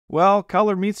Well,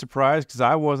 color me surprised because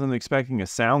I wasn't expecting a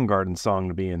Soundgarden song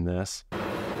to be in this.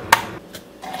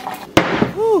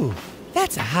 Ooh,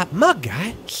 that's a hot mug,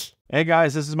 guy. Hey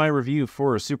guys, this is my review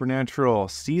for Supernatural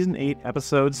Season 8,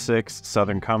 Episode 6,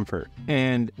 Southern Comfort.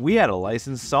 And we had a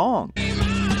licensed song.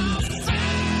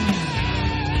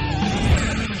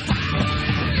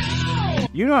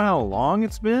 You know how long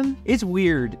it's been? It's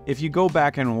weird if you go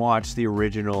back and watch the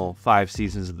original 5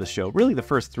 seasons of the show, really the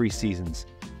first 3 seasons,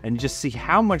 and just see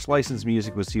how much licensed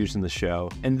music was used in the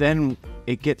show. And then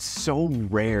it gets so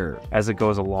rare as it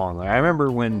goes along. Like, I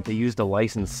remember when they used a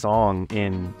licensed song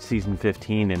in season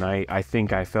 15, and I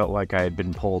think I felt like I had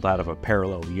been pulled out of a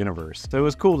parallel universe. So it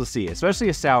was cool to see, especially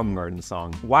a Soundgarden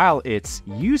song. While its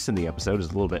use in the episode is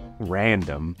a little bit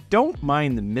random, don't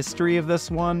mind the mystery of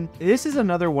this one. This is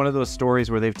another one of those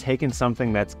stories where they've taken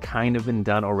something that's kind of been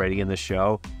done already in the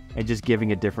show and just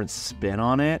giving a different spin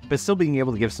on it, but still being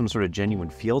able to give some sort of genuine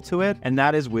feel to it. And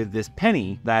that is with this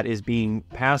penny that is being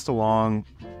passed along,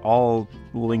 all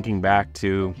linking back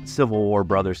to Civil War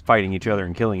brothers fighting each other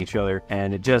and killing each other.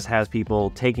 And it just has people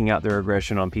taking out their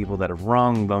aggression on people that have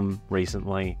wronged them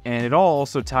recently. And it all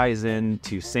also ties in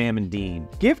to Sam and Dean.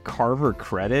 Give Carver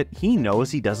credit. He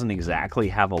knows he doesn't exactly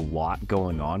have a lot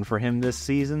going on for him this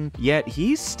season, yet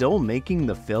he's still making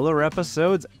the filler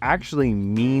episodes actually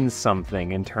mean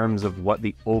something in terms of what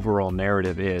the overall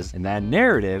narrative is. And that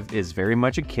narrative is very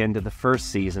much akin to the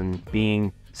first season,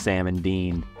 being Sam and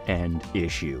Dean and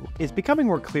issue. It's becoming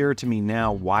more clear to me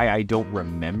now why I don't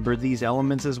remember these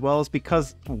elements as well, is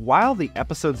because while the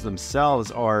episodes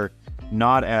themselves are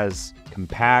not as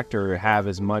compact or have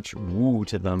as much woo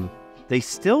to them, they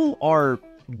still are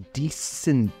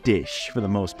decent-ish for the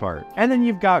most part. And then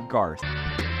you've got Garth.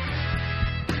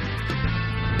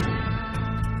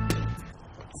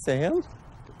 Sam?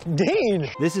 Dean!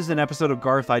 This is an episode of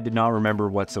Garth I did not remember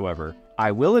whatsoever.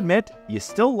 I will admit, you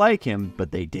still like him,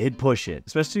 but they did push it,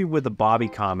 especially with the Bobby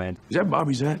comment. Is that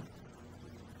Bobby's hat?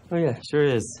 Oh yeah, sure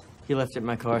is. He left it in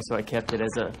my car, so I kept it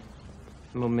as a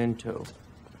memento.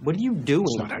 What are you doing?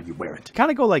 It's not how you wear it.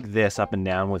 Kind of go like this up and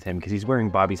down with him because he's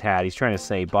wearing Bobby's hat. He's trying to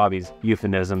say Bobby's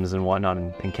euphemisms and whatnot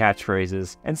and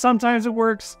catchphrases. And sometimes it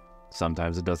works,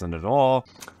 sometimes it doesn't at all.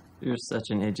 You're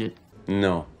such an idiot.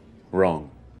 No,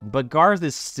 wrong. But Garth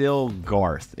is still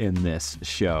Garth in this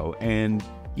show, and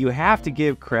you have to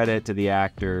give credit to the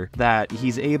actor that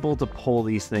he's able to pull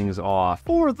these things off,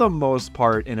 for the most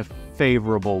part, in a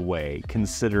favorable way,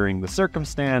 considering the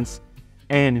circumstance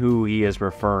and who he is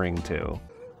referring to.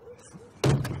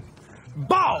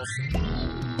 Balls!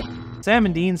 Sam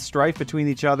and Dean's strife between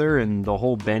each other and the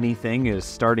whole Benny thing is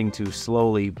starting to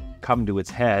slowly come to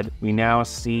its head. We now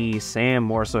see Sam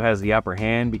more so has the upper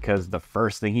hand because the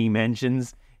first thing he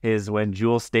mentions is when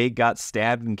Jewel State got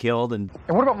stabbed and killed. And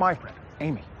what about my friend,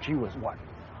 Amy? She was what?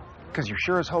 Because you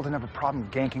sure as hell didn't have a problem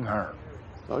ganking her.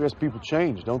 Well, I guess people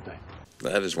change, don't they?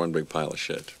 That is one big pile of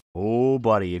shit. Oh,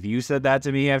 buddy, if you said that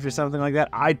to me after something like that,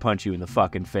 I'd punch you in the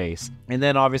fucking face. And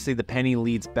then obviously the penny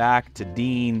leads back to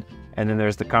Dean, and then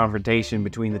there's the confrontation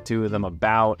between the two of them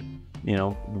about, you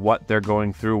know, what they're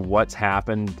going through, what's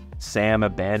happened, Sam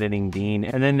abandoning Dean.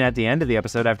 And then at the end of the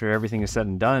episode, after everything is said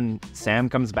and done, Sam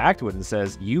comes back to it and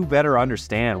says, you better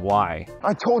understand why.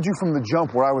 I told you from the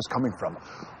jump where I was coming from,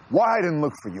 why I didn't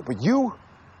look for you, but you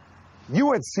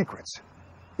had secrets.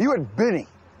 You had Benny,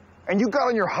 and you got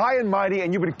on your high and mighty,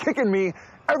 and you've been kicking me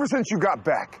ever since you got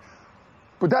back.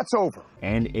 But that's over.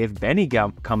 And if Benny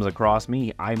comes across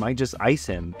me, I might just ice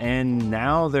him. And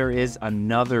now there is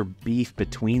another beef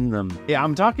between them. Yeah,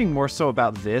 I'm talking more so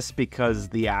about this because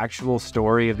the actual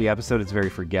story of the episode is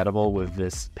very forgettable with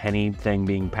this penny thing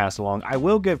being passed along. I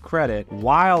will give credit,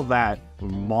 while that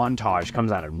montage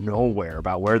comes out of nowhere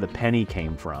about where the penny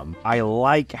came from, I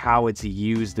like how it's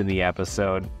used in the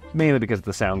episode. Mainly because of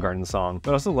the Soundgarden song. But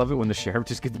I also love it when the sheriff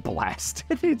just gets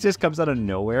blasted. It just comes out of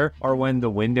nowhere. Or when the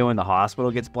window in the hospital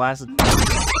gets blasted.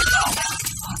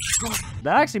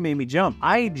 That actually made me jump.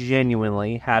 I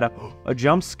genuinely had a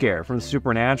jump scare from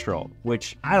Supernatural,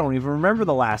 which I don't even remember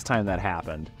the last time that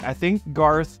happened. I think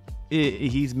Garth,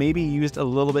 he's maybe used a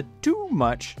little bit too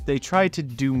much. They tried to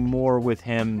do more with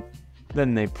him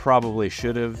than they probably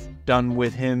should have done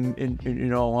with him,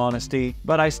 in all honesty.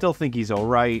 But I still think he's all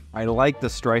right. I like the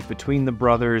strife between the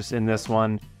brothers in this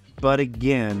one. But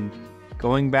again,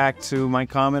 going back to my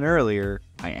comment earlier,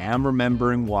 I am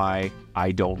remembering why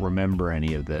I don't remember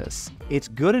any of this. It's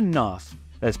good enough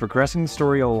that it's progressing the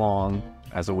story along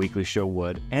as a weekly show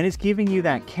would, and it's giving you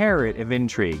that carrot of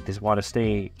intrigue. Just want to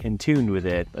stay in tune with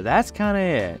it, but that's kind of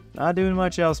it. Not doing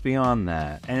much else beyond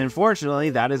that. And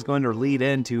unfortunately, that is going to lead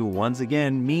into, once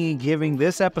again, me giving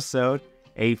this episode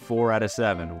a 4 out of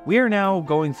 7. We are now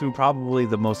going through probably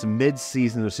the most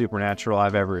mid-season of Supernatural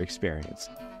I've ever experienced.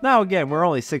 Now again, we're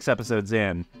only 6 episodes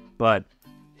in, but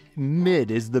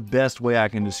mid is the best way I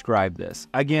can describe this.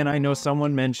 Again, I know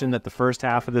someone mentioned that the first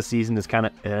half of the season is kind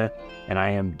of and I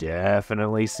am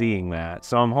definitely seeing that.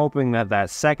 So I'm hoping that that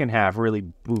second half really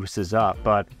boosts us up,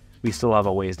 but we still have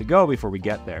a ways to go before we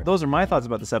get there. Those are my thoughts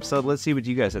about this episode. Let's see what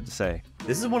you guys have to say.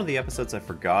 This is one of the episodes I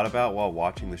forgot about while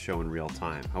watching the show in real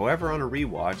time. However, on a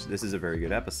rewatch, this is a very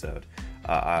good episode.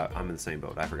 I'm in the same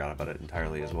boat. I forgot about it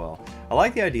entirely as well. I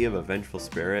like the idea of a vengeful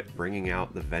spirit bringing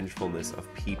out the vengefulness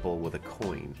of people with a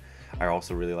coin. I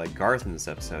also really like Garth in this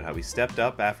episode, how he stepped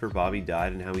up after Bobby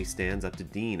died and how he stands up to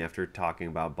Dean after talking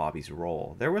about Bobby's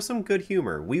role. There was some good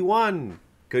humor. We won!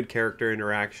 Good character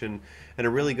interaction, and a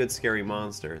really good scary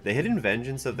monster. The hidden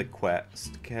vengeance of the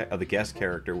guest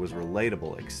character was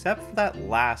relatable, except for that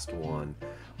last one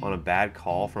on a bad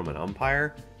call from an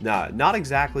umpire. Nah, not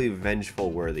exactly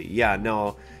vengeful worthy. Yeah,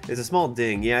 no, it's a small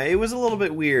ding. Yeah, it was a little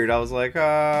bit weird. I was like,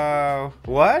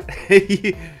 what?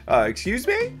 Excuse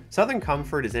me? Southern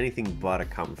Comfort is anything but a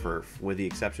comfort, with the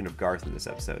exception of Garth in this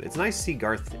episode. It's nice to see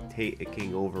Garth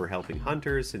taking over helping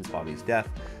hunters since Bobby's death.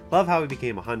 Love how he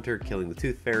became a hunter, killing the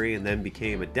Tooth Fairy, and then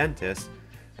became a dentist,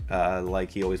 like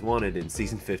he always wanted in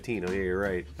season 15. Oh yeah, you're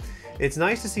right. It's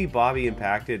nice to see Bobby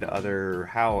impacted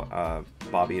how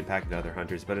Bobby impacted other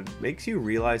hunters, but it makes you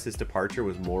realize his departure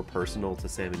was more personal to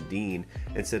Sam and Dean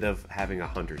instead of having a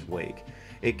hunter's wake.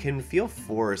 It can feel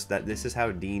forced that this is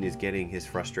how Dean is getting his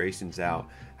frustrations out,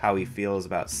 how he feels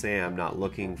about Sam not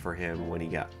looking for him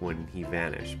when he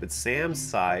vanished. But Sam's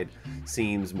side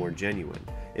seems more genuine.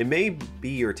 It may be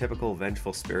your typical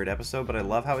vengeful spirit episode, but I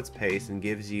love how it's paced and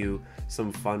gives you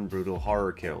some fun, brutal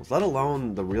horror kills. Let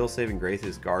alone the real saving grace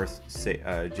is Garth's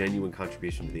genuine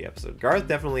contribution to the episode. Garth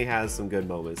definitely has some good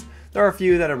moments. There are a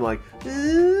few that I'm like,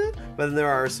 but then there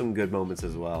are some good moments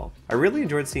as well. I really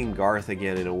enjoyed seeing Garth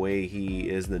again in a way he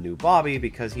is the new Bobby,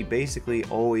 because he basically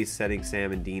always setting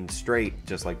Sam and Dean straight,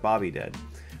 just like Bobby did.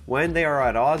 When they are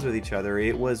at odds with each other,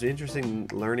 it was interesting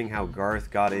learning how Garth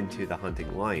got into the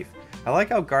hunting life. I like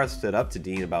how Garth stood up to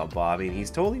Dean about Bobby, and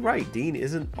he's totally right. Dean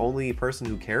isn't only a person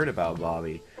who cared about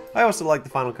Bobby. I also like the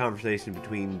final conversation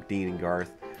between Dean and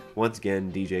Garth. Once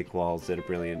again, DJ Qualls did a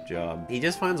brilliant job. He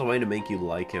just finds a way to make you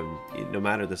like him, no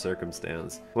matter the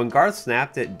circumstance. When Garth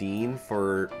snapped at Dean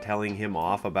for telling him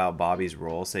off about Bobby's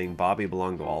role, saying Bobby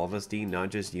belonged to all of us, Dean, not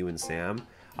just you and Sam,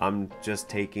 I'm just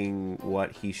taking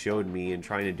what he showed me and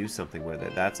trying to do something with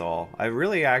it. That's all. I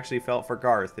really actually felt for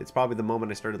Garth. It's probably the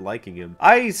moment I started liking him.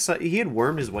 He had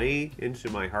wormed his way into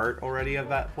my heart already at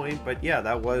that point, but yeah,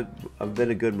 that would have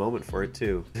been a good moment for it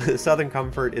too. Southern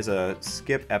Comfort is a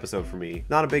skip episode for me.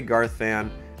 Not a big Garth fan,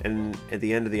 and at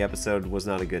the end of the episode was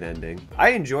not a good ending. I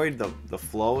enjoyed the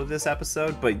flow of this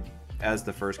episode, but as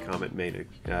the first comment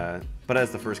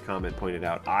pointed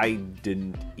out, I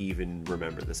didn't even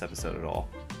remember this episode at all.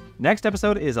 Next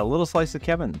episode is A Little Slice of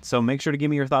Kevin, so make sure to give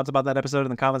me your thoughts about that episode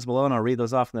in the comments below, and I'll read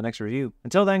those off in the next review.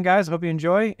 Until then, guys, I hope you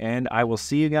enjoy, and I will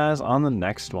see you guys on the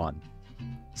next one.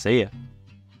 See ya.